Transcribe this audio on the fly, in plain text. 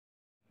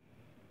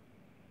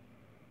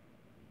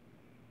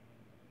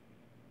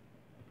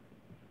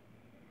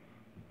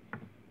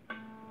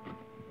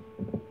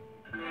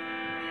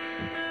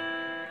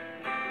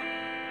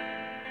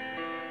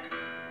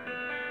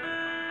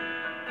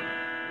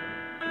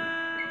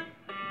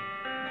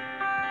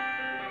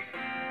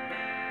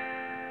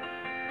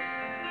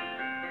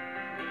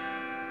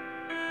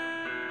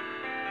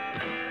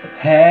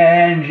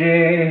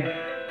Angie,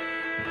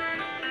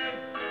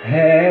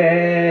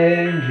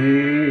 Angie,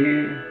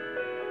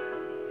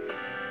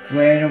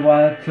 when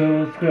what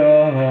to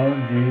scroll,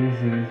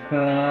 this is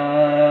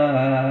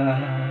fun.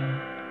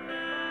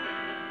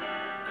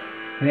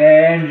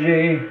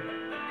 Angie,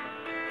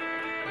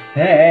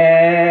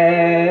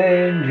 Angie,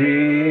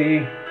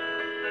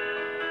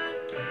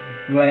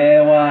 when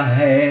what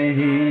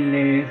he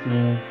lives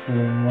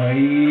for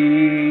me.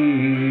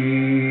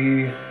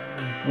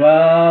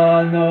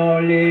 While no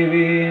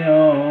living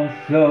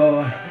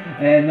also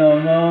and no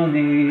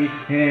money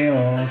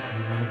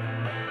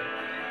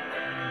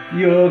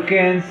you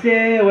can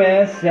say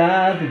we're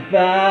satisfied,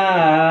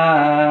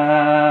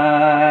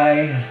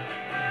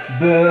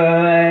 but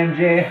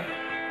Angie,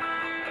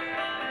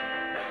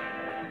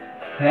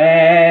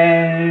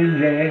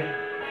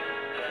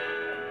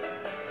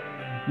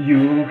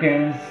 you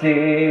can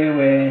say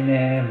we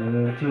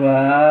never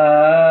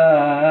twice.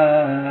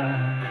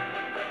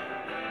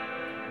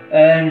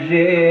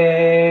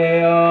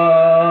 Angie,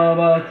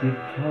 oh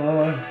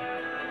beautiful,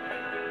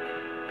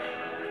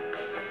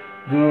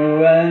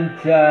 go and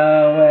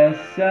tell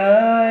West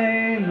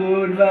Side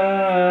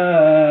goodbye.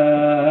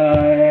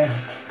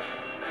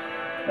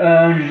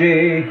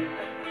 Angie,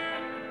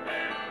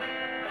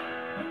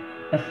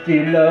 I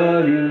still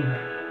love you.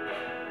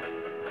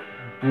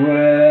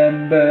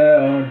 Remember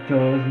all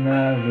those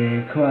nights we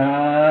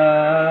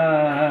cried.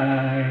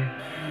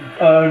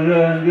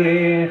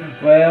 Urgently,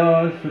 we're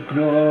all so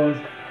close.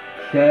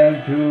 Send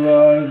to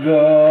our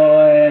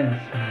go and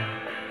smile.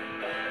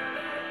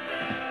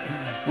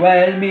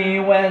 Well, me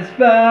was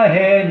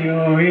behind you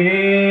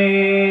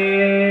here,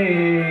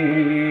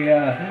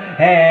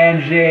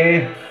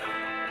 Angie,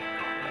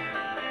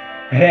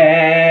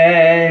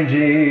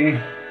 Angie.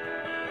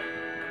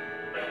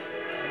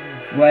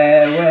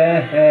 Where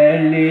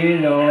we're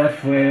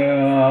lost, we're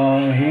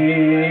all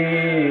here.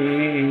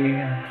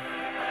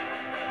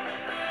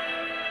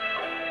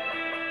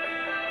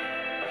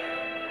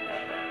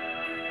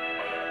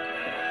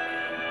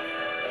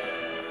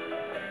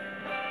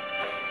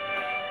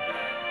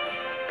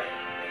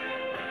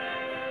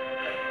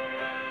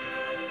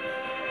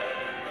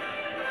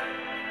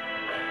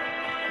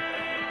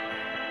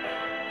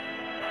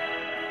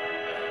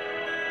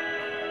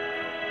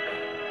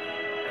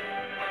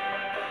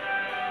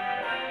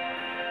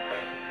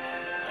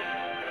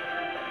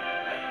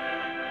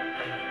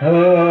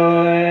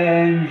 Oh,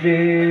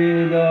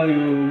 Angie, though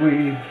you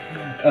weep,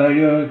 all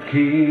your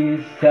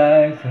kiss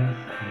eyes are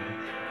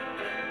sweet.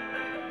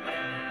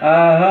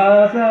 Our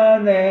hearts are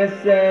they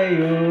say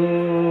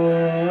you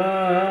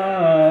are,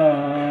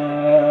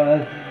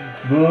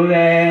 but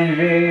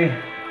Angie,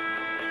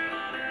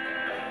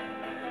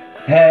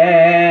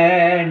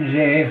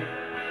 Angie,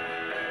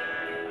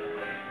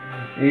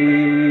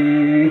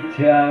 each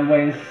time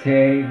we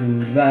say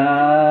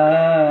goodbye.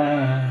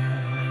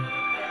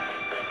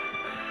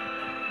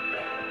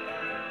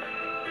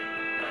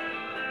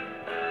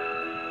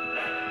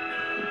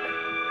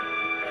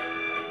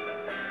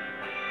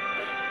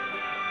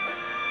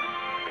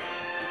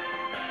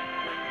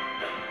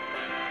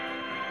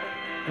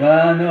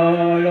 When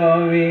no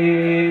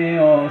loving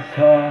or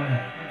sorrow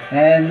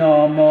and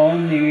no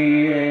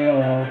money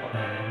or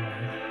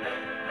cause,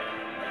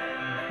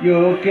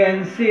 you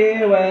can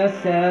see we're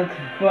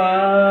satisfied.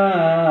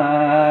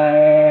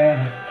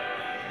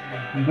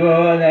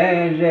 But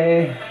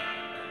Angie,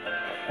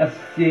 I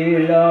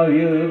still love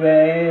you,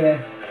 baby.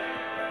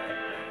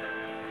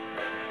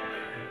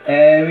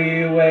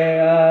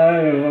 Everywhere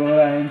I go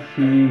and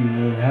see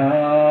you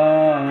high.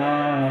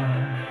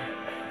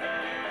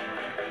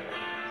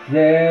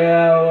 There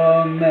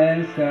are women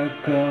that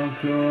come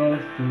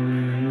close to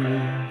you.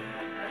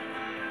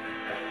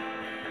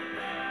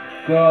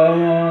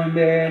 Come on,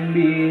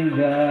 baby,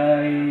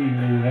 that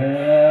you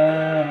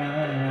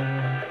have.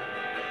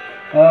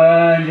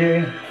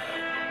 Angie,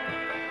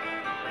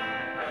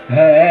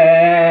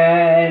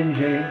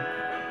 Angie,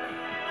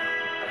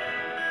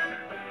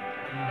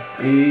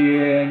 it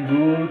ain't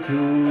good to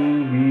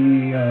be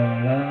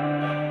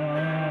alive.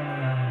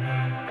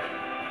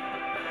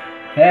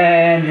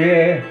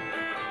 Angie,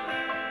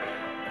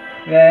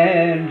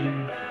 Angie,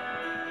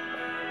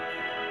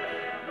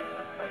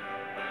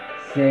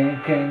 say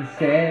can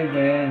say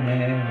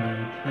whenever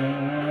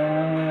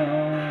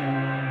try.